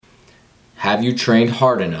have you trained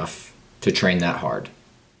hard enough to train that hard?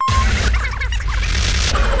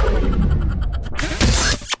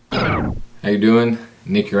 How you doing?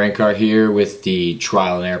 Nick Urankar here with the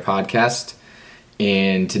Trial and Error podcast.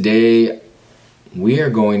 And today we are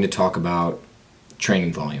going to talk about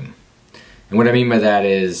training volume. And what I mean by that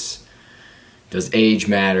is, does age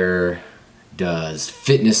matter? Does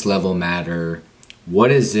fitness level matter?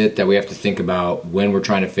 What is it that we have to think about when we're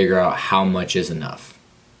trying to figure out how much is enough?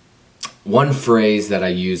 One phrase that I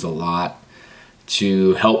use a lot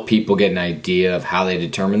to help people get an idea of how they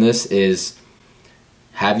determine this is,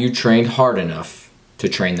 have you trained hard enough to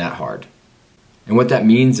train that hard? And what that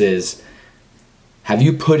means is, have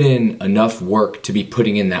you put in enough work to be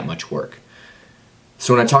putting in that much work?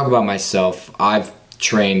 So when I talk about myself, I've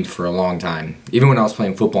trained for a long time. Even when I was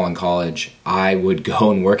playing football in college, I would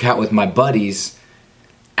go and work out with my buddies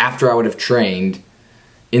after I would have trained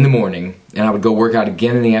in the morning, and I would go work out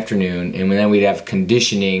again in the afternoon, and then we'd have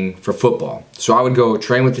conditioning for football. So I would go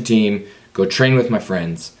train with the team, go train with my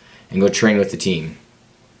friends, and go train with the team.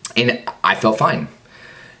 And I felt fine.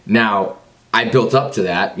 Now, I built up to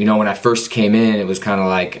that. You know, when I first came in, it was kind of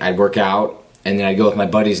like I'd work out, and then I'd go with my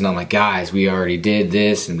buddies, and I'm like, guys, we already did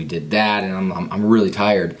this, and we did that, and I'm really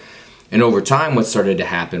tired. And over time, what started to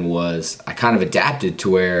happen was I kind of adapted to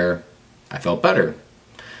where I felt better.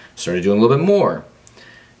 Started doing a little bit more.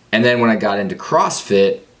 And then when I got into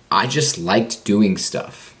CrossFit, I just liked doing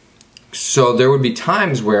stuff. So there would be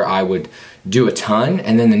times where I would do a ton,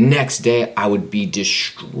 and then the next day I would be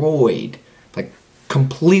destroyed, like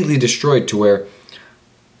completely destroyed, to where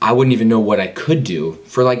I wouldn't even know what I could do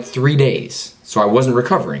for like 3 days. So I wasn't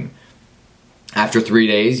recovering. After 3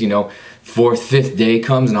 days, fourth, fifth day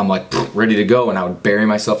comes and I'm like ready to go, and I would bury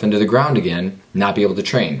myself into the ground again, not be able to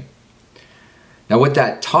train. Now what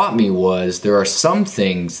that taught me was there are some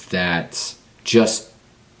things that just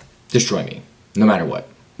destroy me, no matter what.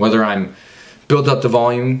 Whether I'm built up to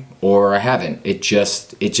volume or I haven't, it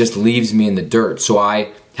just leaves me in the dirt. So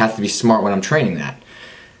I have to be smart when I'm training that.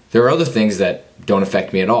 There are other things that don't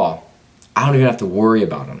affect me at all. I don't even have to worry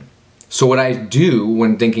about them. So what I do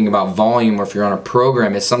when thinking about volume, or if you're on a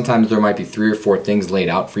program, is sometimes there might be 3 or 4 things laid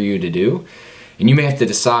out for you to do, and you may have to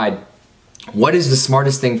decide, what is the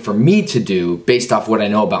smartest thing for me to do based off what I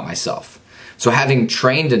know about myself? So having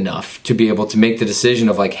trained enough to be able to make the decision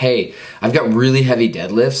of like, hey, I've got really heavy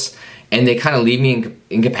deadlifts, and they kind of leave me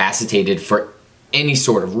incapacitated for any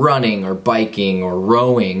sort of running or biking or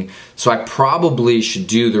rowing, so I probably should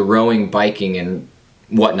do the rowing, biking, and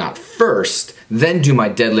whatnot first, then do my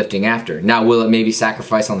deadlifting after. Now, will it maybe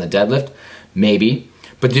sacrifice on the deadlift? Maybe.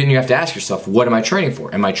 But then you have to ask yourself, what am I training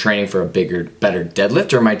for? Am I training for a bigger, better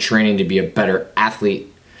deadlift, or am I training to be a better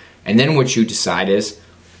athlete? And then what you decide is,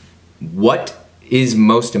 what is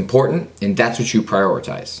most important, and that's what you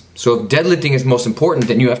prioritize. So if deadlifting is most important,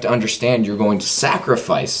 then you have to understand you're going to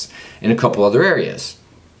sacrifice in a couple other areas.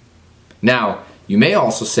 Now, you may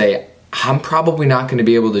also say, I'm probably not going to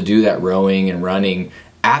be able to do that rowing and running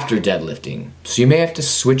after deadlifting. So you may have to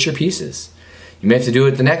switch your pieces. You may have to do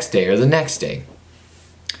it the next day or the next day.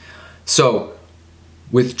 So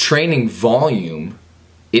with training volume,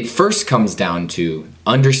 it first comes down to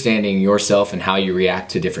understanding yourself and how you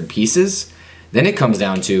react to different pieces. Then it comes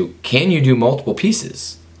down to, can you do multiple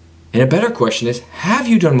pieces? And a better question is, have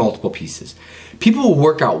you done multiple pieces? People will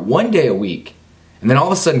work out 1 day a week and then all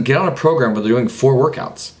of a sudden get on a program where they're doing 4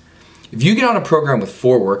 workouts. If you get on a program with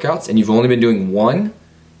 4 workouts and you've only been doing 1,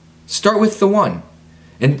 start with the 1.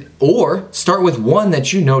 Or start with 1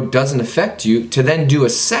 that you know doesn't affect you, to then do a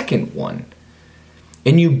second one.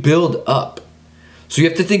 And you build up. So you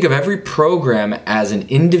have to think of every program as an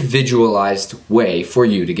individualized way for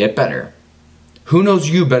you to get better. Who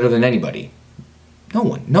knows you better than anybody? No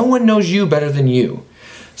one. No one knows you better than you.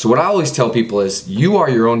 So what I always tell people is, you are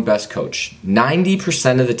your own best coach.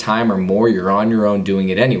 90% of the time or more, you're on your own doing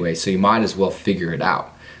it anyway, so you might as well figure it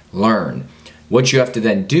out. Learn. What you have to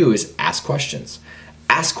then do is ask questions.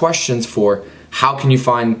 Ask questions for, how can you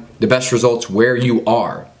find the best results where you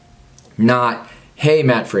are? Not, hey,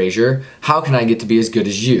 Matt Frazier, how can I get to be as good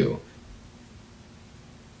as you?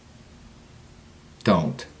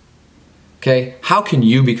 Don't. Okay, how can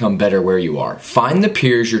you become better where you are? Find the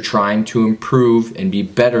peers you're trying to improve and be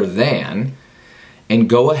better than, and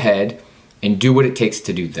go ahead and do what it takes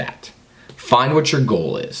to do that. Find what your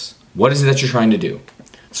goal is. What is it that you're trying to do?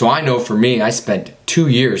 So I know for me, I spent 2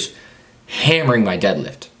 years hammering my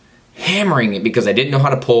deadlift. Hammering it because I didn't know how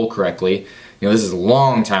to pull correctly. This is a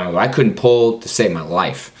long time ago. I couldn't pull to save my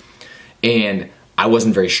life. And I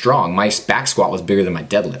wasn't very strong. My back squat was bigger than my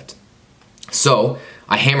deadlift. So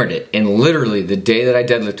I hammered it, and literally the day that I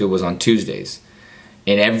deadlifted was on Tuesdays.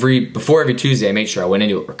 And before every Tuesday, I made sure I went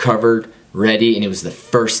into it recovered, ready, and it was the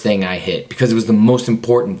first thing I hit because it was the most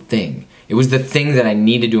important thing. It was the thing that I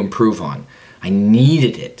needed to improve on. I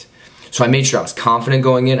needed it. So I made sure I was confident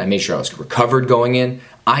going in. I made sure I was recovered going in.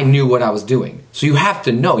 I knew what I was doing. So you have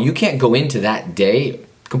to know. You can't go into that day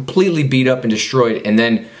completely beat up and destroyed and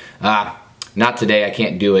then, not today, I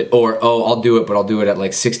can't do it. Or, I'll do it, but I'll do it at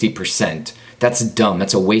like 60%. That's dumb.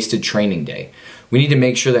 That's a wasted training day. We need to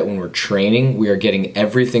make sure that when we're training, we are getting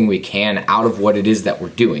everything we can out of what it is that we're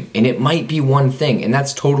doing. And it might be one thing, and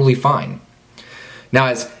that's totally fine. Now,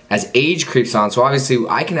 as age creeps on, so obviously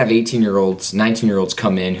I can have 18-year-olds, 19-year-olds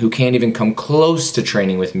come in who can't even come close to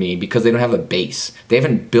training with me because they don't have a base. They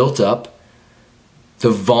haven't built up the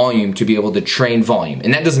volume to be able to train volume.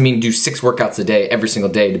 And that doesn't mean do 6 workouts a day every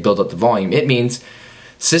single day to build up the volume. It means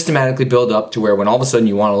systematically build up to where when all of a sudden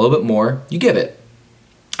you want a little bit more, you give it.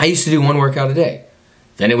 I used to do 1 workout a day.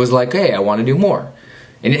 Then it was like, hey, I want to do more.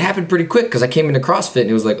 And it happened pretty quick because I came into CrossFit and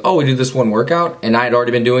it was like, we do this 1 workout. And I had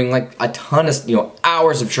already been doing like a ton of,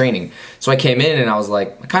 hours of training. So I came in and I was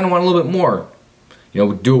like, I kind of want a little bit more.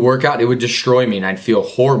 Do a workout, it would destroy me and I'd feel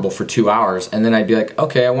horrible for 2 hours. And then I'd be like,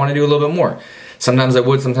 okay, I want to do a little bit more. Sometimes I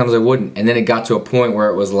would, sometimes I wouldn't. And then it got to a point where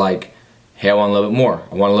it was like, hey, I want a little bit more.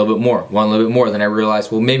 I want a little bit more. I want a little bit more. Then I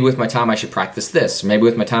realized, well, maybe with my time I should practice this. Maybe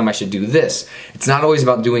with my time I should do this. It's not always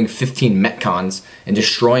about doing 15 Metcons and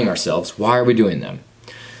destroying ourselves. Why are we doing them?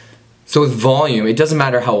 So with volume, it doesn't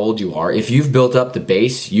matter how old you are. If you've built up the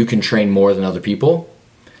base, you can train more than other people.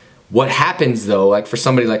 What happens though, like for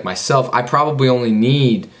somebody like myself, I probably only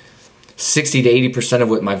need 60 to 80% of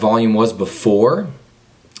what my volume was before,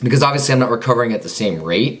 because obviously I'm not recovering at the same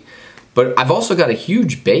rate. But I've also got a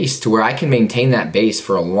huge base to where I can maintain that base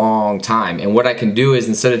for a long time. And what I can do is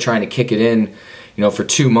instead of trying to kick it in, for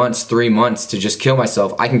 2 months, 3 months to just kill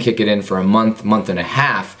myself, I can kick it in for a month, month and a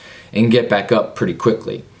half and get back up pretty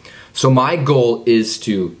quickly. So my goal is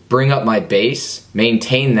to bring up my base,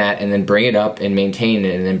 maintain that, and then bring it up and maintain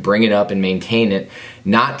it, and then bring it up and maintain it,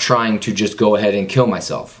 not trying to just go ahead and kill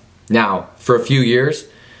myself. Now, for a few years,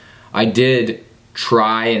 I did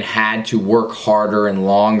try and had to work harder and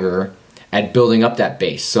longer at building up that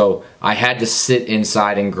base. So I had to sit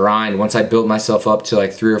inside and grind. Once I built myself up to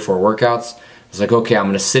like 3 or 4 workouts, I was like, okay, I'm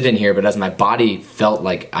gonna sit in here, but as my body felt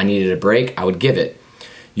like I needed a break, I would give it.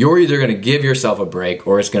 You're either gonna give yourself a break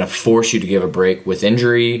or it's gonna force you to give a break with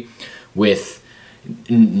injury, with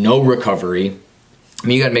no recovery. I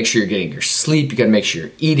mean, you gotta make sure you're getting your sleep, you gotta make sure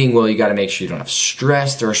you're eating well, you gotta make sure you don't have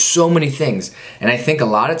stress. There are so many things. And I think a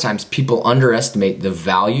lot of times people underestimate the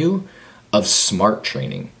value of smart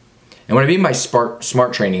training. And what I mean by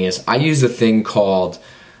smart training is I use a thing called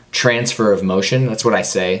transfer of motion. That's what I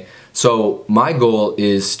say. So my goal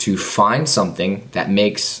is to find something that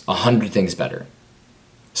makes 100 things better.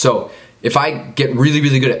 So if I get really,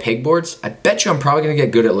 really good at pegboards, I bet you I'm probably going to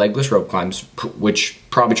get good at legless rope climbs, which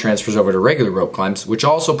probably transfers over to regular rope climbs, which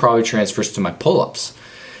also probably transfers to my pull-ups.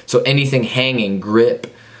 So anything hanging,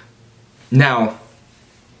 grip. Now,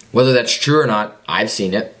 whether that's true or not, I've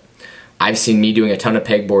seen it. I've seen me doing a ton of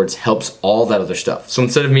pegboards helps all that other stuff. So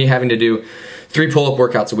instead of me having to do 3 pull-up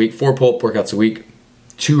workouts a week, 4 pull-up workouts a week,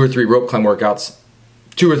 2 or 3 rope climb workouts,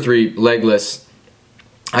 2 or 3 legless,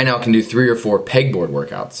 I now can do 3 or 4 pegboard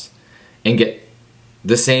workouts and get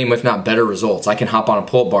the same, if not better results. I can hop on a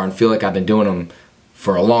pull-up bar and feel like I've been doing them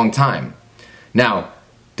for a long time. Now,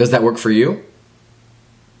 does that work for you?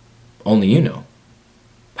 Only you know.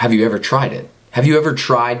 Have you ever tried it? Have you ever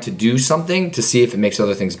tried to do something to see if it makes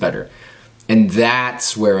other things better? And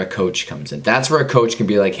that's where a coach comes in. That's where a coach can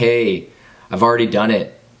be like, hey, I've already done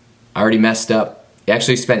it. I already messed up. I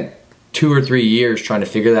actually spent 2 or 3 years trying to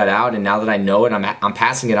figure that out, and now that I know it, I'm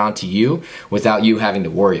passing it on to you without you having to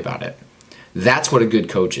worry about it. That's what a good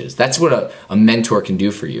coach is. That's what a mentor can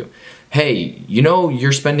do for you. Hey,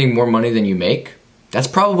 you're spending more money than you make? That's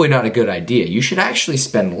probably not a good idea. You should actually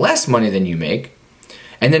spend less money than you make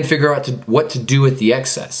and then figure out what to do with the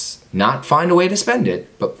excess. Not find a way to spend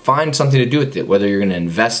it, but find something to do with it, whether you're going to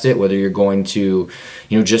invest it, whether you're going to,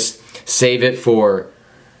 just save it for,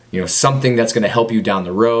 something that's going to help you down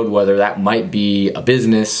the road, whether that might be a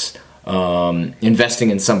business,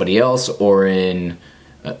 investing in somebody else, or in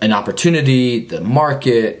an opportunity, the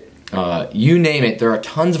market, you name it. There are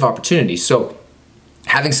tons of opportunities. So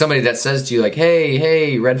having somebody that says to you like,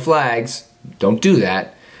 hey, red flags, don't do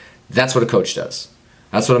that. That's what a coach does.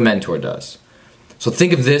 That's what a mentor does. So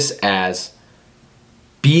think of this as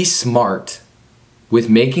be smart with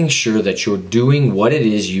making sure that you're doing what it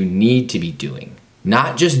is you need to be doing.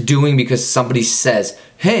 Not just doing because somebody says,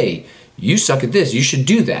 hey, you suck at this, you should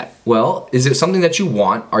do that. Well, is it something that you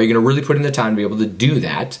want? Are you going to really put in the time to be able to do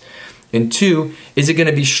that? And two, is it going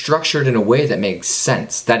to be structured in a way that makes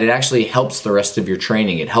sense, that it actually helps the rest of your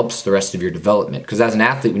training, it helps the rest of your development? Because as an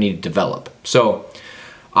athlete, we need to develop. So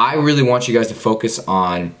I really want you guys to focus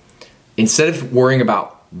on, instead of worrying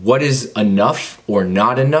about what is enough or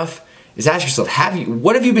not enough, is ask yourself,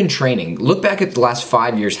 what have you been training? Look back at the last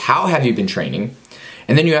 5 years, how have you been training?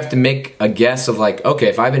 And then you have to make a guess of like, okay,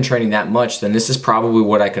 if I've been training that much, then this is probably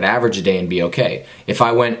what I could average a day and be okay. If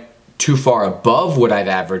I went too far above what I've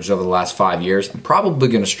averaged over the last 5 years, I'm probably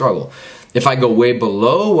going to struggle. If I go way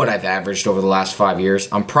below what I've averaged over the last 5 years,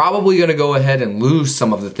 I'm probably going to go ahead and lose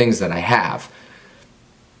some of the things that I have.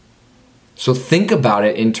 So think about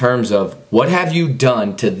it in terms of, what have you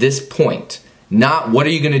done to this point? Not what are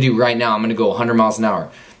you going to do right now? I'm going to go 100 miles an hour.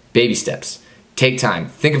 Baby steps. Take time.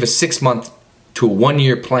 Think of a 6-month to a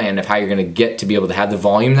 1-year plan of how you're going to get to be able to have the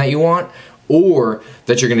volume that you want, or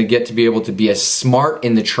that you're going to get to be able to be as smart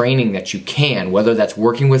in the training that you can, whether that's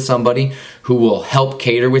working with somebody who will help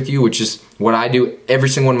cater with you, which is what I do. Every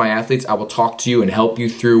single one of my athletes, I will talk to you and help you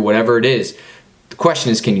through whatever it is. The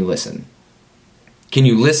question is, can you listen? Can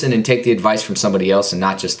you listen and take the advice from somebody else and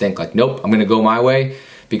not just think like, nope, I'm going to go my way?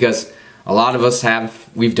 Because a lot of us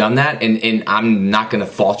we've done that, and I'm not going to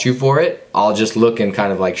fault you for it. I'll just look and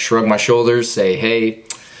kind of like shrug my shoulders, say, hey,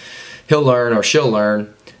 he'll learn or she'll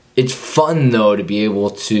learn. It's fun though to be able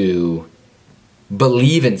to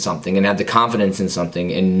believe in something and have the confidence in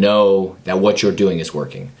something and know that what you're doing is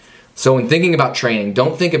working. So when thinking about training,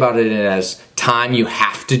 don't think about it as time you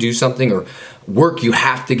have to do something or work you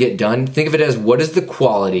have to get done. Think of it as, what is the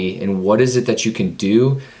quality and what is it that you can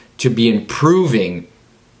do to be improving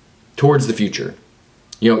towards the future.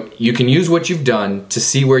 You can use what you've done to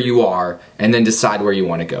see where you are and then decide where you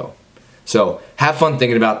want to go. So have fun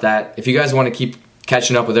thinking about that. If you guys want to keep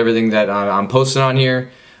catching up with everything that I'm posting on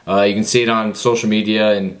here, you can see it on social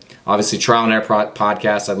media and obviously Trial and Error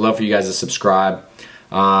Podcast. I'd love for you guys to subscribe.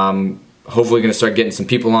 Hopefully going to start getting some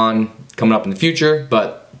people on coming up in the future,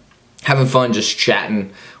 but having fun just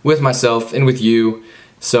chatting with myself and with you.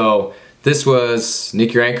 So this was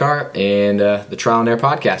Nick Urankar and the Trial and Error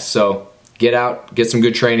Podcast. So get out, get some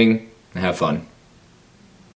good training, and have fun.